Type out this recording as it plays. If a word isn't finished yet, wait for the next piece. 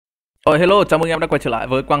Hello, chào mừng em đã quay trở lại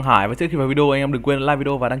với Quang Hải. Và trước khi vào video, anh em đừng quên like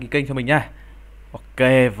video và đăng ký kênh cho mình nha. Ok,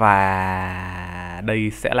 và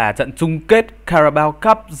đây sẽ là trận chung kết Carabao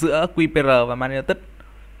Cup giữa QPR và Man United.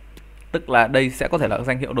 Tức là đây sẽ có thể là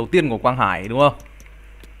danh hiệu đầu tiên của Quang Hải, đúng không?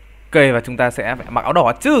 Ok, và chúng ta sẽ phải mặc áo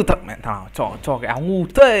đỏ chứ. Thật mẹ thằng nào cho cái áo ngu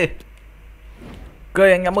thế. Ok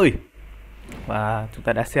anh em ơi. Và chúng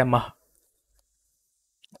ta đã xem mở.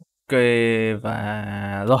 Ok,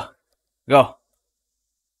 và rồi. Go.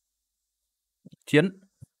 Chiến.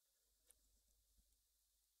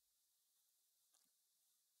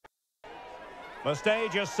 The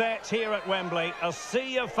stage is set here at Wembley. A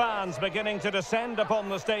sea of fans beginning to descend upon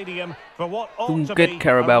the stadium for what ought to be a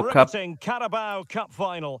riveting Carabao Cup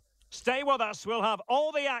final. Stay with us. We'll have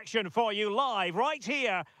all the action for you live right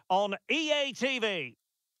here on EA TV.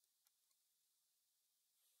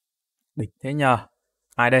 Đỉnh thế nhờ.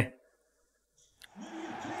 Ai đây?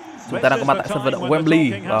 Chúng ta đang có mặt tại sân vận động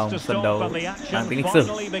Wembley, vòng sân đấu mang tính lịch sử.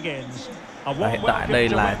 Và hiện tại đây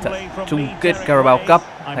là trận chung kết Carabao Cup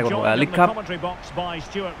hay còn gọi là League Cup.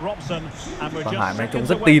 Quang Hải này trông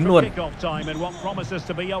rất tín luôn. Nhất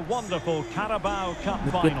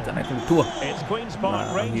quyết trận này không được thua.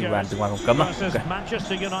 Và ghi bàn từ ngoài vòng cấm à? Ok.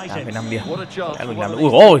 8,5 điểm. Lẽ mình làm được.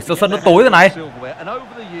 Ui ôi, sao sân nó tối thế này?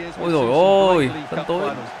 Ôi rồi ôi, sân tối.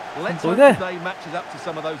 Sân tối thế.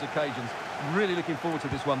 Really looking forward to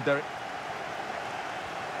this one, Derek.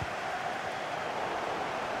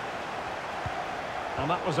 And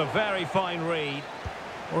that was a very fine read.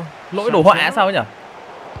 Lỗi đồ họa sao ấy nhỉ?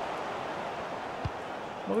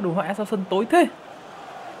 Lỗi đồ họa sao sân tối thế?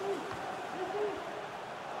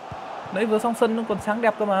 Đấy vừa xong sân nó còn sáng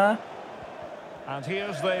đẹp cơ mà. And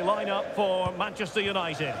here's the lineup for Manchester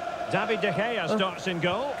United. David De Gea starts in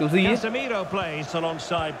goal. Kiểu gì ấy? Casemiro plays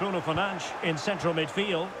alongside Bruno Fernandes in central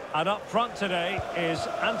midfield. And up front today is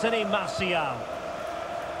Anthony Martial.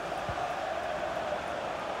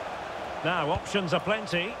 Now options are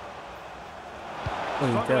plenty.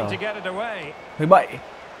 Struggling to get it away. Hơi bậy.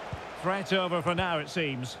 Threat over for now it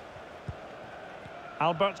seems.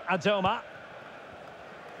 Albert Adoma.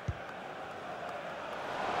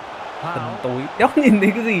 Sân tối. Đéo nhìn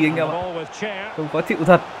thấy cái gì anh em ạ. Không có chịu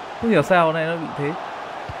thật. Không hiểu sao này nó bị thế.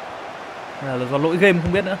 Là do lỗi game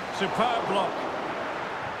không biết nữa.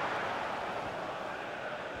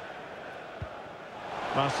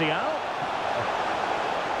 Martial.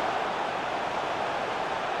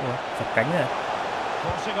 Chặt cánh này.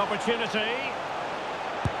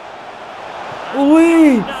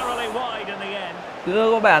 Ui.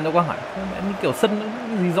 Cứ có bàn cho Quang Hải. Như kiểu sân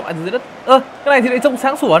gì dọi dưới đất. Cái này thì lại trông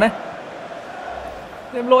sáng sủa này.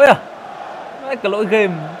 Game lỗi à? Cái lỗi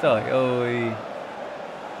game. Trời ơi.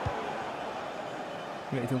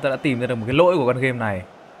 Vậy chúng ta đã tìm ra được một cái lỗi của con game này.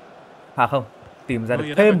 À không, tìm ra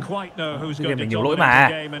được thêm. Cái game này nhiều lỗi mà.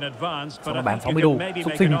 Xong nó bán 60 đô.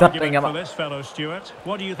 Xúc sinh thật anh em ạ.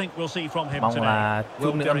 Mong là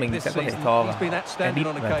chút nữa mình sẽ có thể cho edit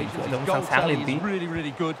và chỉnh sửa giống sáng sáng lên tí.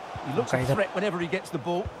 Cay thật.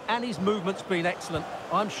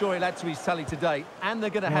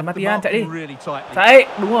 Martial chạy đi. Chạy,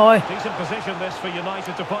 đúng rồi.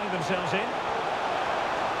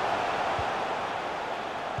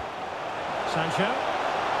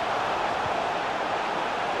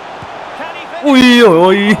 Ui ôi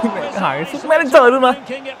ôi, mẹ Hải sút mét lên trời luôn mà.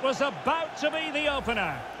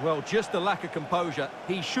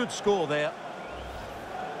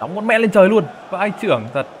 Đóng con mẹ lên trời luôn. Và ai trưởng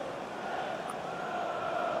thật.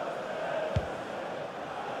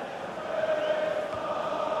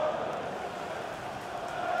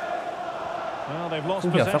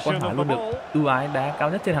 Không hiểu sao Quang Hải luôn được ưu ái đá cao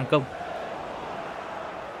nhất trên hàng công.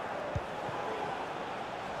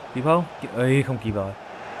 Kịp không? Ơi không kịp rồi.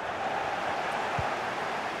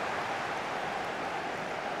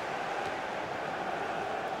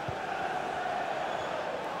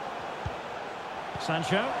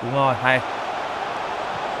 Đúng rồi, hay.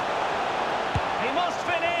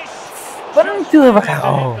 Vẫn chưa vào.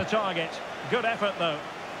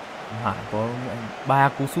 Hải có 3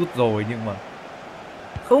 cú sút rồi nhưng mà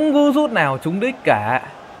không cú sút nào trúng đích cả.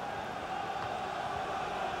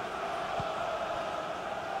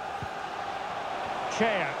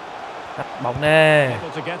 Cắt bóng nè.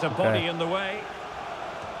 Okay.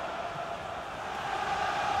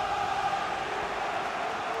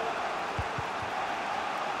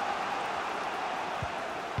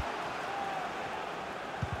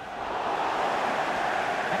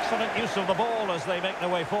 Use of the ball as they make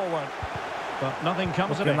their way forward. But nothing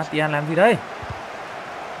comes of it. Martial làm gì đây?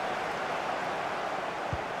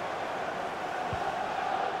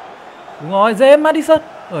 Đúng rồi, James Madison.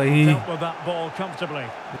 Ơi.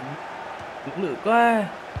 Lưỡng lự quá.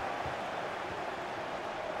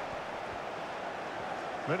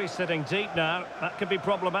 Really sitting deep now. That could be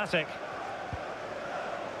problematic.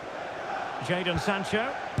 Jadon Sancho.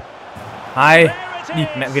 Hay. Nhịp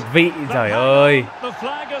mẹ Việt vị, trời ơi.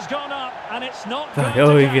 Trời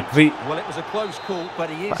ơi, Việt vị.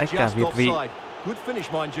 Phải cả Việt vị.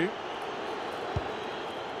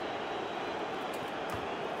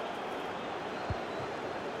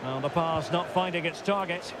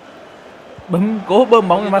 Cố bơm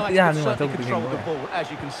bóng cho Martial nhưng mà trông tình hình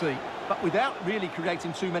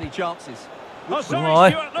đúng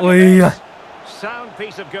rồi. Ui.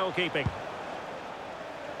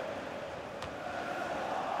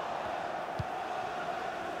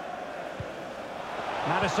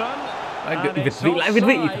 Việt vị lại Việt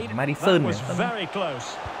vị. Madison này.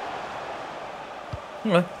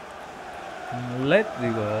 Đúng rồi. Lết gì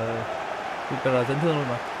của Fifa chấn thương luôn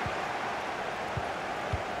mà.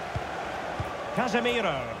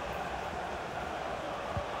 Casemiro.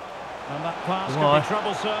 Đúng rồi.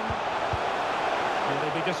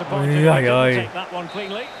 Ôi ơi.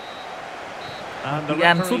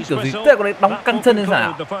 An sút kiểu gì thế, có đấy đóng căng chân lên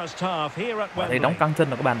sao? Ở đây đóng căng chân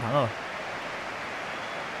là có bàn thắng rồi.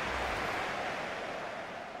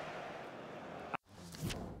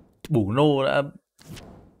 Bủ Nô đã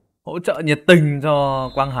hỗ trợ nhiệt tình cho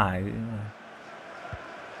Quang Hải.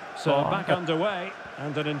 So back underway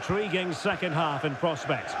and an intriguing second half in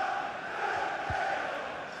prospect.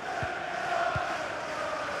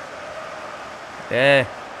 Okay.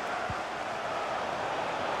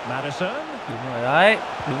 Madison. Đúng rồi đấy,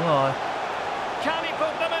 đúng rồi. Can he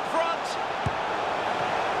put them in front?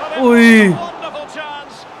 Ui.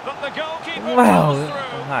 Wow.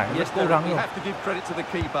 Hải rất cố gắng rồi.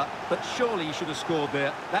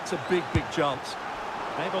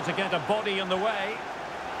 Able to get a body in the way.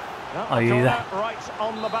 Right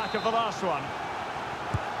on the back of the last one.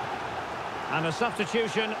 And a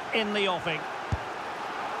substitution in the offing.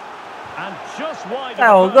 And just wide.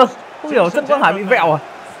 Cơ, không hiểu chân Quang Hải bị vẹo à?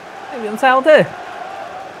 Bị làm sao thế?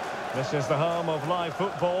 This is the home of live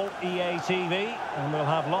football, EA TV, and we'll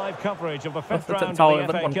have live coverage of the fifth round trận sau of the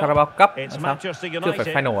vẫn còn FA Carabao Cup. Cup. It's Manchester United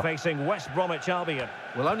facing West Bromwich Albion.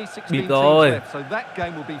 Well, only 16 teams left, so that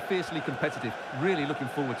game will be fiercely competitive. Really looking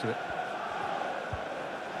forward to it.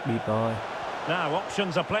 Bịt rồi. Now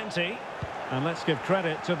options are plenty, and let's give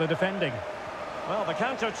credit to the defending. Well, the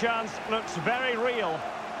counter chance looks very real.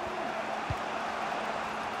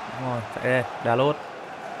 Đúng rồi, chạy đây, đá lốt.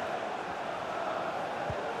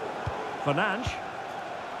 Fernandes.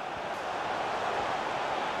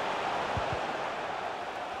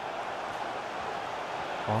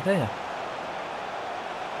 Có thế nhỉ?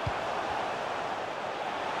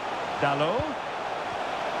 Dalot.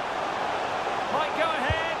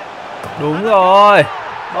 Đúng rồi.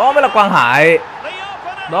 Đó mới là Quang Hải.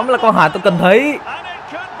 Đó mới là Quang Hải tôi cần thấy.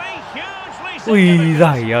 Ui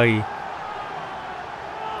giời ơi.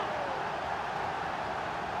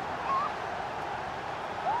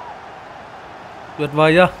 Tuyệt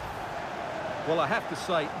vời chưa? Well, I have to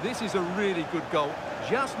say, this is a really good goal.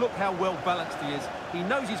 Just look how well balanced he is. He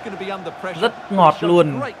knows he's going to be under pressure. Rất ngọt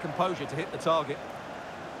luôn. Great composure to hit the target.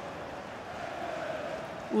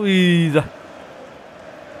 Ui giời.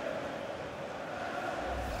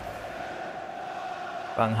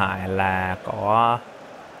 Quang Hải là có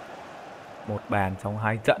một bàn trong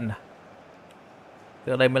 2 trận à.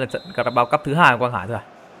 Trước đây mới là trận Carabao Cup thứ 2 của Quang Hải thôi à.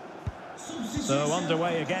 So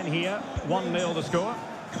underway again here, 1-0 the score.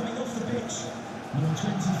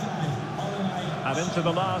 And into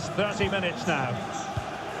the last 30 minutes now.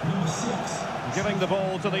 Giving the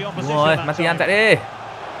ball to the opposition. Rồi, Martial chạy đi.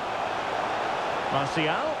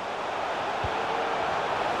 Martial.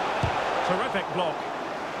 Terrific block.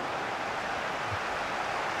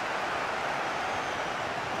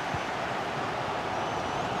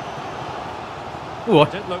 Ủa.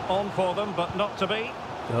 Did look on for them but not to be.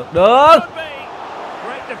 Được.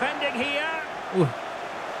 Great defending here. Ui.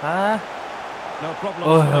 À. No problem.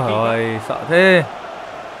 Ôi trời, sợ thế.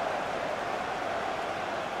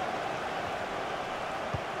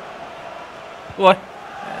 Ui.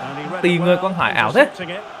 Tì người Quang Hải ảo thế.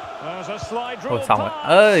 Thôi xong rồi.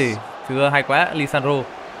 Ơi, chưa hay quá, Lisandro.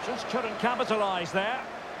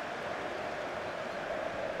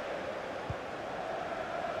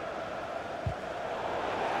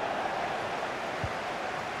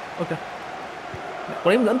 Ok.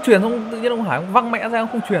 Có đấy dẫn truyền không, tự nhiên ông Hải ông văng mẹ ra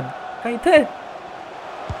không truyền. Cay thế.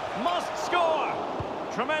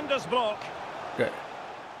 Okay.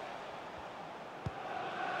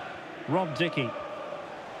 Rob Dickey.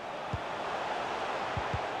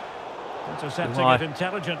 Intercepting it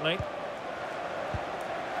intelligently.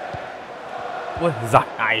 Ui, giỏi.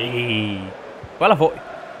 Quá là vội.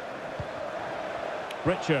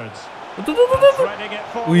 Richards.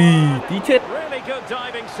 Ui, tí chết. Really good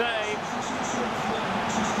diving save.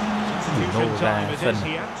 Bruno ra sân.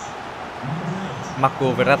 Marco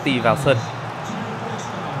Verratti vào sân.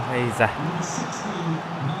 Hay da.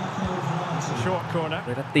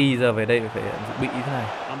 Verratti giờ về đây phải dự bị như thế này.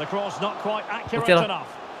 Chết rồi.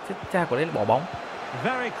 Chết cha của đấy là bỏ bóng.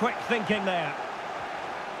 Very quick thinking there.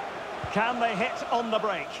 Can they hit on the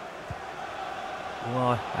break? Đúng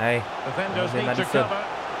rồi, đây. Defenders need to cover.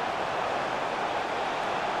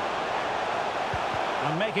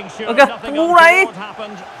 Ok, ngu này.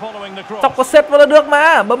 Chọc có xếp vào là được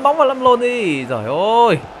mà, bấm bóng vào lâm lồn đi. Giời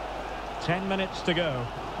ơi. 10 minutes to go.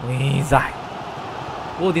 Ui, giải.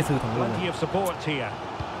 Vô tiên sư thằng luôn.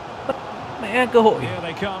 Mất mẹ cơ hội.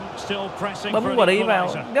 Bấm vào đấy vào,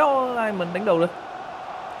 đéo ai mình đánh đầu được.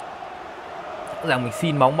 Rõ ràng mình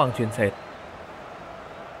xin bóng bằng chuyền sệt.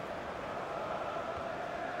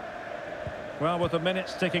 Well, with the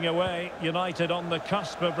minutes ticking away, United on the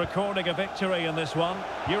cusp of recording a victory in this one.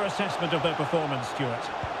 Your assessment of their performance, Stuart?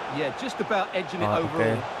 Yeah, just about edging it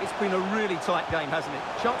overall. It's been a really tight game, hasn't it?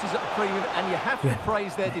 Chances at a premium, and you have to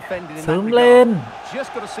praise their defending in that regard. Lên.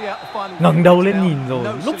 Just got to see out the final. Ngẩng đầu lên nhìn rồi,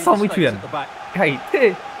 lúc sau mới chuyển. Hay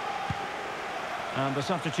thế. And the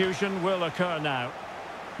substitution will occur now.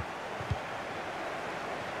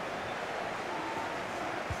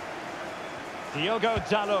 Diogo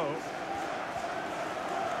Dalot.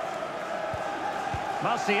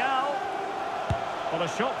 Martial. Well, a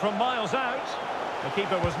shot from miles out. The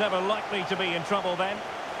keeper was never likely to be in trouble then.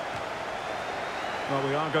 Well,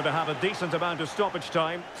 we are going to have a decent amount of stoppage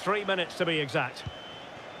time. 3 minutes to be exact.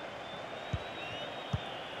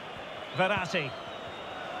 Verratti.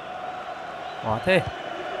 Quá thế.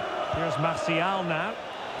 Here's Martial now.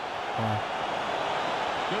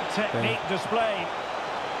 Good technique displayed.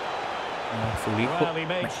 Xử lý Well, he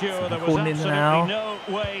made sure there was khôn lên thế nào. absolutely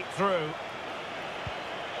no way through.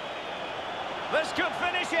 This could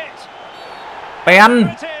finish it. Pen.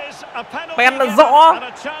 Pen là rõ.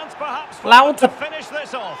 Lao thật.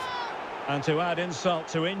 And to add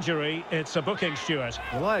insult to injury, it's a booking, Stuart.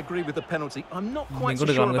 Well, I agree with the penalty. I'm not quite so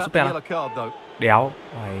sure about the yellow card though. Đéo.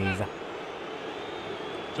 Ây da.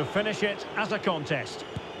 To finish it as a contest.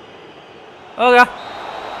 Ơ kìa.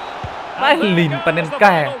 Vãi lìn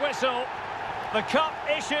Panenka. The cup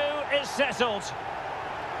issue is settled.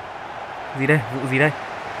 Gì đây? Vụ gì đây?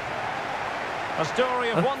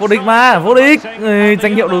 Vô địch mà, vô địch.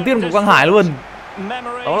 Danh hiệu đầu tiên của Quang Hải luôn.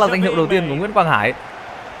 Đó là danh hiệu đầu tiên của Nguyễn Quang Hải.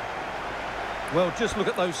 Well, just look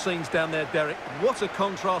at those scenes down there, Derek. What a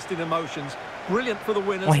contrast in emotions. Brilliant for the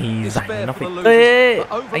winners. Ôi, giải nó phải tê.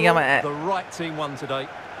 Anh em ạ.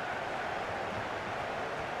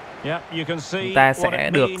 Chúng ta sẽ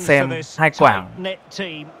được xem hai Quảng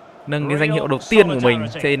nâng cái danh hiệu đầu tiên của mình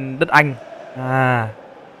trên đất Anh.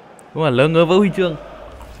 Đúng là lớn ngớ với huy chương.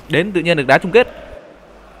 Đến tự nhiên được đá chung kết.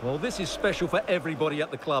 Well, this is special for everybody at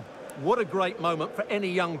the club. What a great moment for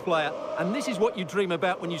any young player. And this is what you dream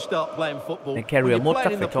about when you start playing football. Cái carrier mode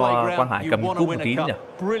chắc phải cho Quang Hải cầm cúp một tí nhỉ.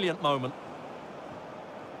 Brilliant moment.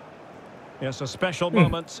 Yes, a special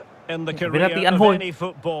moment in the career ăn of hôi. any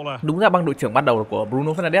footballer. Đúng ra băng đội trưởng ban đầu của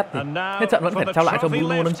Bruno Fernandes thì hết trận vẫn phải trao lại cho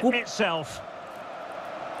Bruno nâng cúp.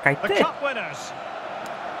 Cái thế.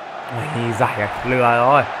 Giải à, lừa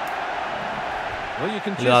rồi.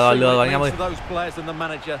 Lừa rồi anh em ơi.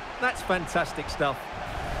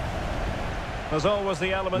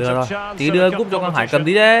 Lừa rồi. Tí đưa cúp cho Quang Hải cầm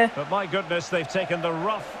tí đấy.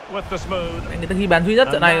 Người ta ghi bàn duy nhất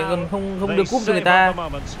trận này còn không đưa cúp cho người ta.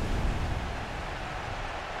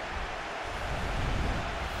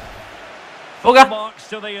 Ok.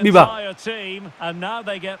 Bieber.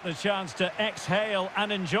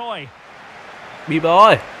 Bieber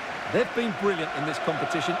ơi. They've been brilliant in this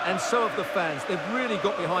competition and so have the fans. They've really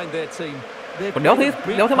got behind their team. Còn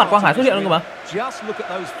đéo thấy mặt Quang Hải xuất hiện luôn cơ mà. Just look at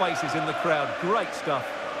those faces in the crowd. Great stuff.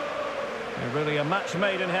 Really a match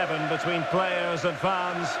made in heaven between players and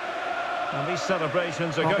fans. And these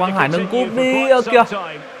celebrations are going Quang Hải to nâng continue cúp for đi quite kìa.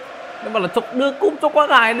 some time. Nhưng mà là chọc đưa cúp cho Quang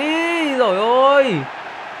Hải đi. Rồi ôi.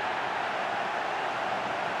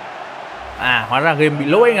 À, hóa ra game bị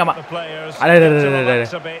lỗi anh em ạ. À đây.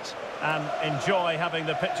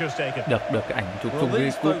 Được cái ảnh chụp chung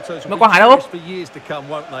với cúp. Mà Quang Hải đâu?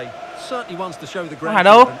 Quang Hải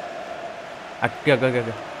đâu? À kìa.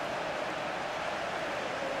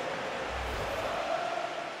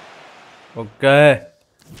 Ok.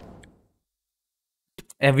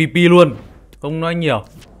 MVP luôn. Không nói nhiều.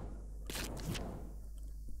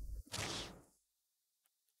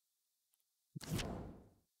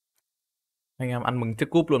 Anh em ăn mừng chiếc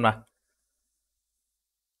cúp luôn mà.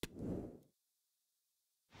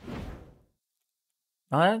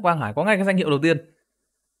 Đấy, Quang Hải có ngay cái danh hiệu đầu tiên.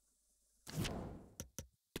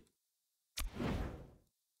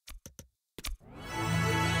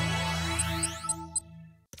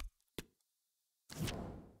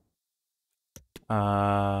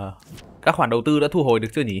 Các khoản đầu tư đã thu hồi được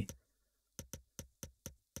chưa nhỉ?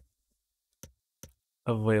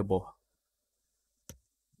 Available.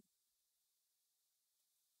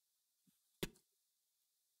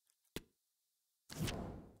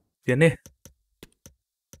 Tiến đi.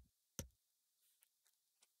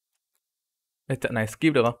 Ê, trận này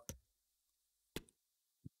skip được không?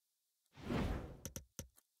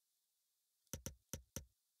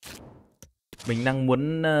 Mình đang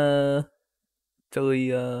muốn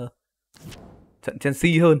chơi trận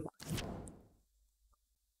Chelsea hơn.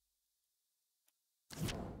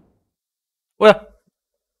 Ui,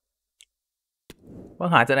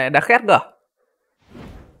 Quang Hải trận này đã khét cơ.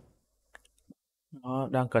 Đó,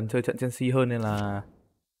 đang cần chơi trận Chelsea hơn nên là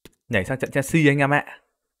nhảy sang trận Chelsea anh em ạ.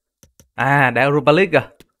 À, đã Europa League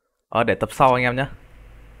à? Để tập sau anh em nhé.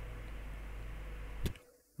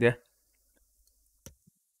 Yeah.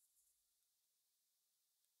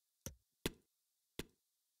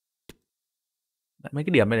 Mấy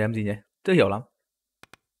cái điểm này để làm gì nhỉ? Chưa hiểu lắm.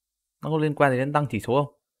 Nó có liên quan gì đến tăng chỉ số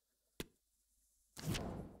không?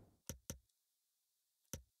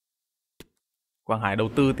 Quang Hải đầu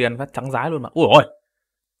tư tiền phát trắng rái luôn mà. Ui ôi,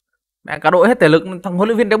 mẹ cả đội hết thể lực, thằng huấn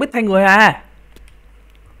luyện viên đéo biết thay người à?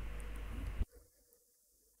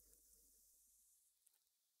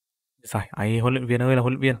 Giải ấy, huấn luyện viên ơi là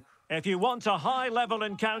huấn luyện viên. If you want a high-level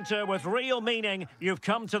encounter with real meaning, you've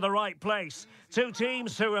come to the right place. Two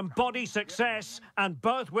teams who embody success and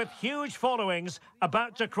both with huge followings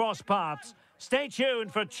about to cross paths. Stay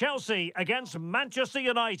tuned for Chelsea against Manchester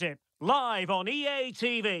United, live on EA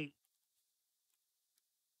TV.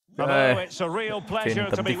 Hello, it's a real pleasure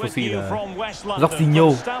to be with you from West London,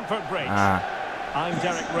 from Stamford Bridge.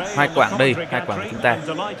 Hai quảng đây, hai quảng của chúng ta.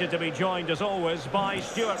 Delighted to be joined as always by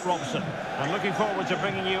Stuart Robson. I'm looking forward to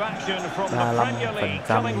bringing you action from the Premier League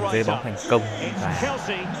coming right bóng up. thành công It's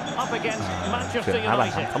Chelsea up against Manchester chuyển bàn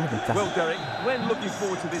United. thắng 60%. Well, Derek, we're looking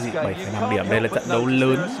forward to this game. 7,5 điểm, đây là trận đấu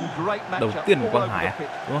lớn đầu tiên của Quang Hải,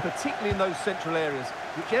 đúng không? Particularly in those central areas.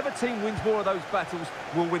 Whichever team wins more of those battles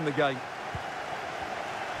will win the game.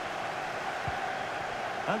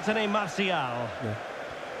 Anthony Martial.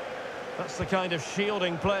 That's the kind of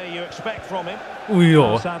shielding play you expect from him.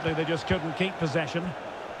 Sadly, they just couldn't keep possession.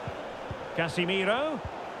 Casemiro.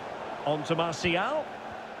 On to Martial.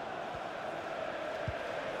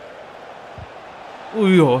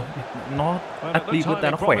 Ui dồi, nó Ashley của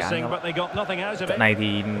ta nó khỏe. Trận này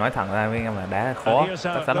thì nói thẳng ra với anh em là đá khó,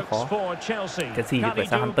 chắc chắn là khó. Chelsea thì phải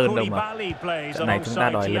sang Hunter đâu mà. Trận này chúng ta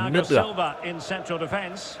đòi lấn nước được.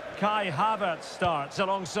 Kai Havertz starts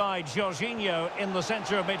alongside Jorginho in the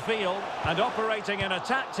centre of midfield and operating an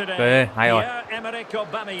attack today. Pierre-Emerick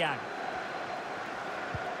Aubameyang.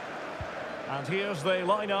 And here's the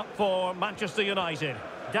lineup for Manchester United.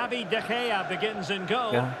 David De Gea begins in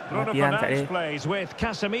goal. Bruno Fernandes plays with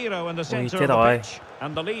Casemiro in the centre of the pitch.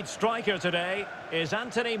 And the lead striker today is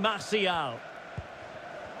Anthony Martial.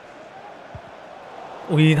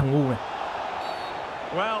 Ui, thằng ngu này.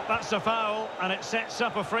 Well, that's a foul, and it sets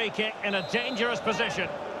up a free kick in a dangerous position.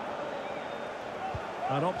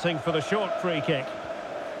 And opting for the short free kick.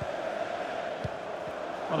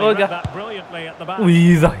 Well, he read that brilliantly at the back.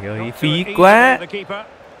 Ui giời ơi, phí quá.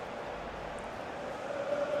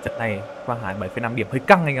 Trận này Quang Hải 7,5 điểm hơi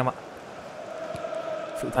căng anh em ạ.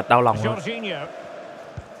 Sự thật đau lòng luôn.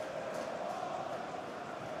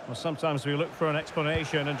 Well, sometimes we look for an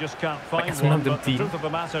explanation and just can't find one, but the truth of the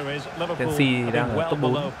matter is Liverpool have been well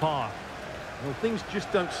below par. Well, things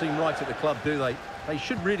just don't seem right at the club, do they? They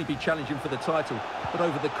should really be challenging for the title, but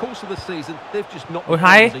over the course of the season, they've just not performed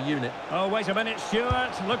as a unit. Oh, wait a minute,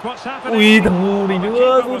 Stuart. Look what's happening. Ui, thằng ngu này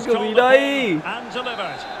nữa, rút kiểu gì đây? And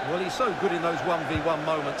delivered. Well, he's so good in those 1v1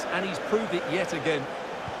 moments, and he's proved it yet again.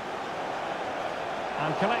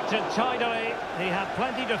 And collected tidily. He had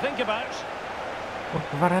plenty to think about.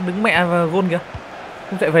 Varane đứng mẹ và gôn kìa,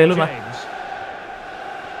 không chạy về luôn mà.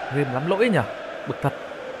 Game lắm lỗi nhỉ, bực thật.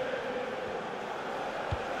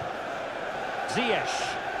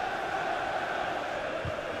 Ziyech.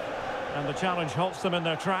 And the challenge halts them in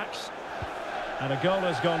their tracks. And a goal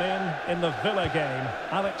has gone in the Villa game.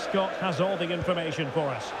 Alex Scott has all the information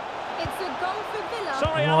for us. It's a goal for Villa.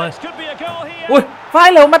 Sorry, Alex, could be a goal here. Ui,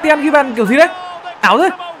 vai lầu Martial ghi bàn kiểu gì đấy? Ảo thế.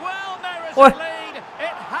 Ôi.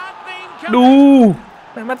 Đù.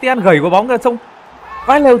 Martial gẩy quả bóng ra trông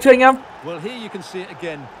vai lều chưa anh em? Well, here you can see it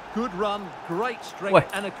again. Good run, great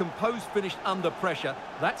strength and a composed finish under pressure.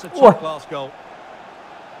 That's a top class goal.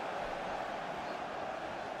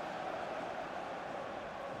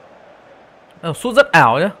 Sút rất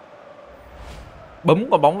ảo nhá. Bấm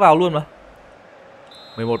quả bóng vào luôn mà.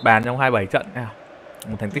 11 bàn trong 27 trận.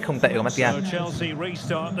 Một thành tích không tệ của Martial.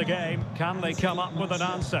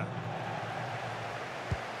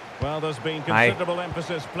 Well, there's been considerable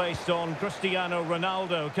emphasis placed on Cristiano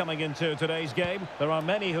Ronaldo coming into today's game. There are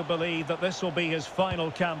many who believe that this will be his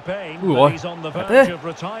final campaign. But he's on the verge of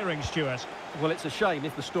retiring, Stuart. Well, it's a shame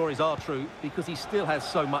if the stories are true because he still has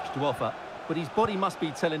so much to offer. But his body must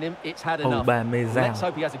be telling him it's had enough. Let's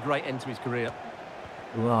hope he has a great end to his career.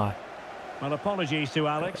 Đúng rồi. Well, apologies to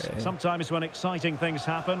Alex. Sometimes when exciting things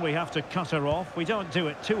happen, we have to cut her off. We don't do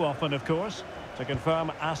it too often, of course. To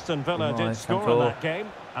confirm, Aston Villa did score in that game,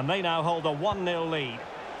 and they now hold a 1-0 lead.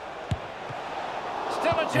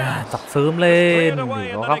 Still a chance. Chọc sớm lên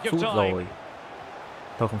để có góc sút rồi.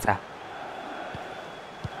 Thôi không sao.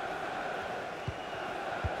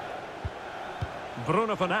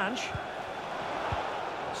 Bruno Fernandes.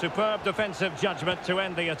 Superb defensive judgment to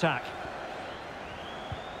end the attack.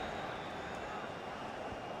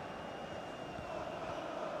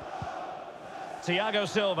 Thiago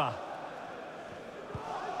Silva.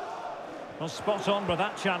 Well, spot on with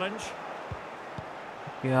that challenge.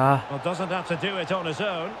 Yeah. Well, doesn't have to do it on his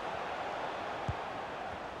own.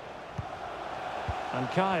 And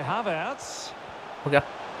Kai Havertz. Okay.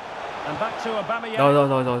 And back to Aubameyang.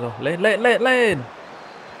 Rồi. Lên.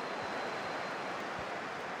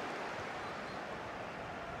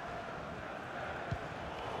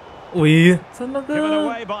 Ui, sao nó cứ...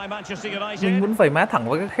 Mình muốn vẩy má thẳng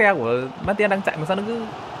vào cái khe của Martial đang chạy mà sao nó cứ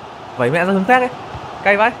vẩy mẹ ra hướng khác ấy.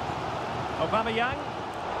 Cay vãi. Ok,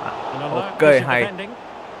 hay.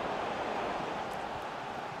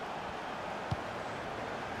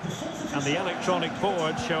 And the electronic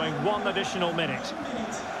board showing 1 additional minute.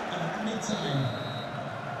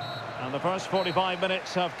 And the first 45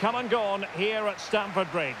 minutes have come and gone here at Stamford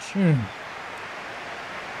Bridge.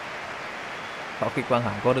 Sau khi Quang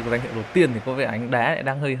Hải có được danh hiệu đầu tiên thì có vẻ anh đá lại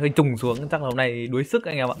đang hơi trùng xuống, chắc là hôm nay đuối sức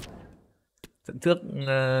anh em ạ. Trận trước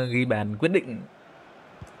ghi bàn quyết định,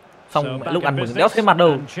 xong lúc ăn mừng đéo thấy mặt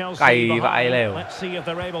đâu, cày vãi lèo.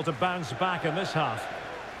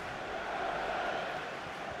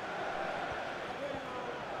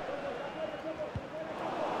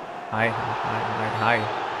 Hay.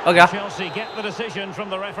 Ok.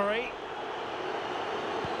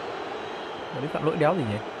 Đấy phạm lỗi đéo gì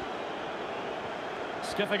nhỉ?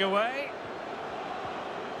 Skipping away.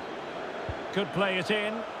 Could play it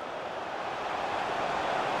in.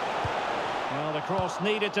 Well, the cross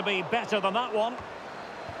needed to be better than that one.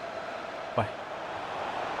 Vậy.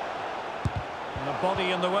 And the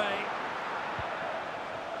body in the way.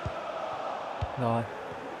 Rồi.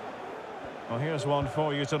 Well, here's one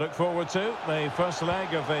for you to look forward to. The first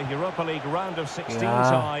leg of the Europa League round of 16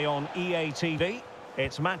 tie on EA TV.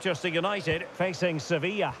 It's Manchester United facing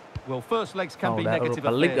Sevilla. Well, first legs can be negative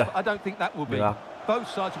affairs, but I don't think that will be. Both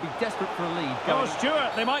sides will be desperate for a lead. Oh,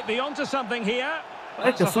 Stuart, they might be onto something here.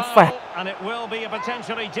 That's a foul, and it will be a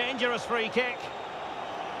potentially dangerous free kick.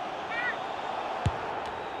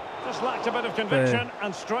 Just lacked a bit of conviction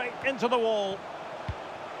and straight into the wall.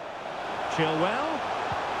 Chilwell.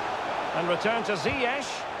 And return to Ziyech.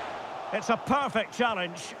 It's a perfect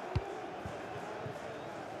challenge.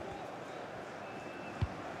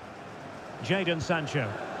 Jadon Sancho.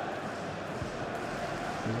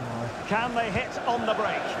 Can they hit on the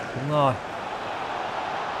break? Đúng rồi.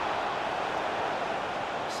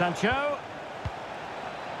 Sancho.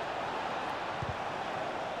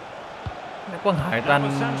 Quang Hải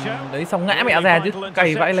toàn đấy xong ngã mẹ ra chứ,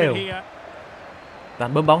 cày vãi lều.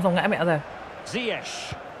 Toàn bơm bóng xong ngã mẹ ra.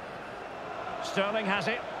 Ziyech. Sterling has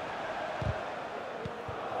it.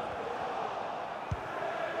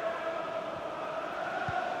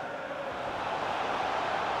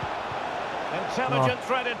 Intelligent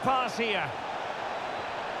threaded pass here.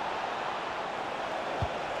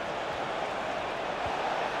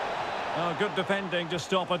 Oh, good defending to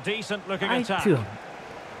stop a decent looking attack. Sancho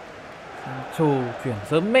chuyển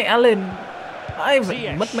sớm mẽ lên. Ai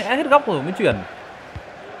phải mất mẽ hết góc rồi mới chuyển.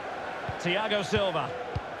 Thiago Silva.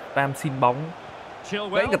 Tam xin bóng.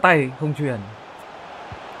 Gãy cả tay không chuyển.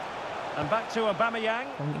 And back to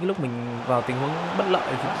Aubameyang. Trong những lúc mình vào tình huống bất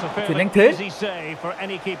lợi thì chuyển nhanh thế.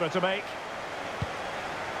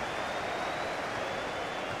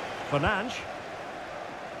 Fernandes.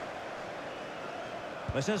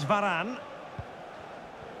 This is Varane.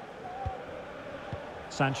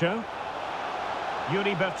 Sancho.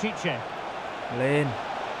 Yuri Berchiche. Lên.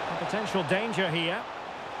 Potential danger here.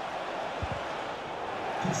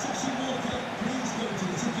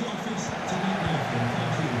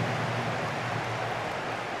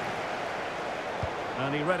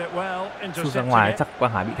 And he Sút ra ngoài chắc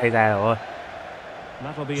Quang Hải bị thay ra rồi.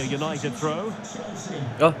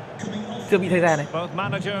 Chưa bị thay ra này.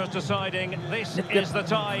 Nhất tiếp.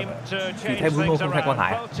 Chỉ thay Bruno không thay Quang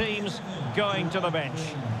Hải.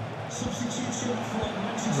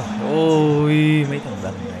 Ôi mấy thằng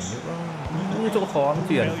lần này nữa chỗ khó lắm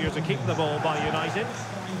chuyển.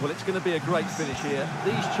 Well, it's going to be a great finish here.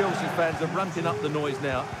 These Chelsea fans are ramping up the noise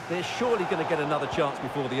now. They're surely going to get another chance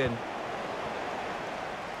before the end.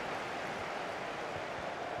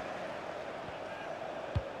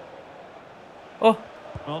 Ô,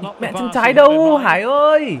 mẹ chân trái đâu, Hải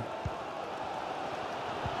ơi.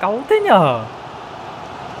 Cáu thế nhở.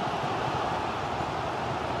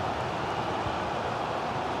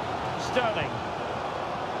 Sterling.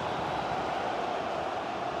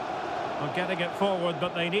 Getting it forward,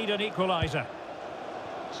 but they need an equalizer.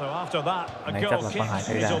 So after that, a goal kick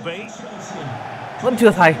it'll be. Vẫn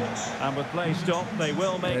chưa thay. And with play stop, they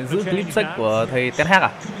will make giữ the clip change sách now. của thầy Ten Hag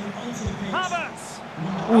à?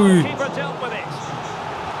 Ui. Keeper dealt with it.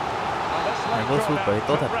 Này vô sút đấy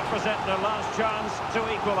tốt thật. Represent their last chance to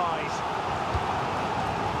equalize.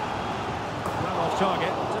 Well off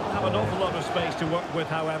target. Didn't have an awful lot of space to work with,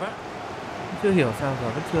 however. Chưa hiểu sao giờ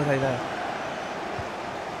vẫn chưa thay ra.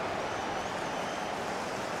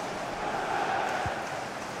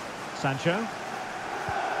 Sancho.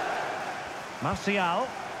 Martial.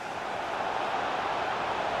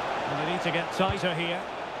 And they need to get tighter here.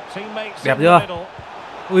 Teammates đẹp in the chưa? middle.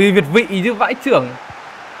 Ui Việt vị chứ vãi trưởng.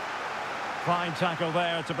 Fine tackle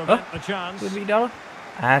there to prevent the chance. Việt vị đó.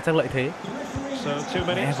 À chắc lợi thế. So 2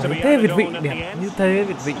 minutes to Thế be Việt added vị on at the đẹp end. như thế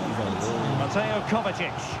Việt vị rồi. Mateo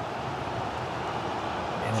Kovacic.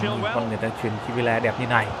 Con người ta truyền Kivila đẹp như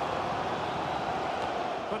này.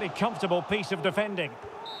 Pretty comfortable piece of defending.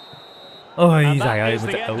 Ôi giải ơi, một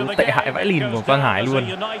trận đấu tệ hại vãi lìn của Quang Hải luôn.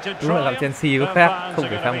 Đúng là gặp Chelsea có khác, không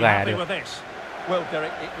thể tham gà được.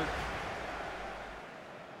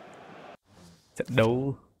 Trận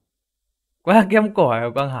đấu quá kém cỏi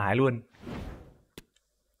của Quang Hải luôn.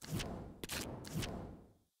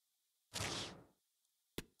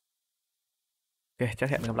 Ok, chắc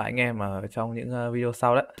hẹn gặp lại anh em ở trong những video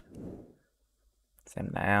sau đấy. Xem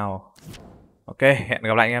nào. Ok, hẹn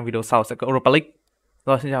gặp lại anh em video sau sẽ có Europa League.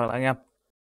 Rồi, xin chào các anh em.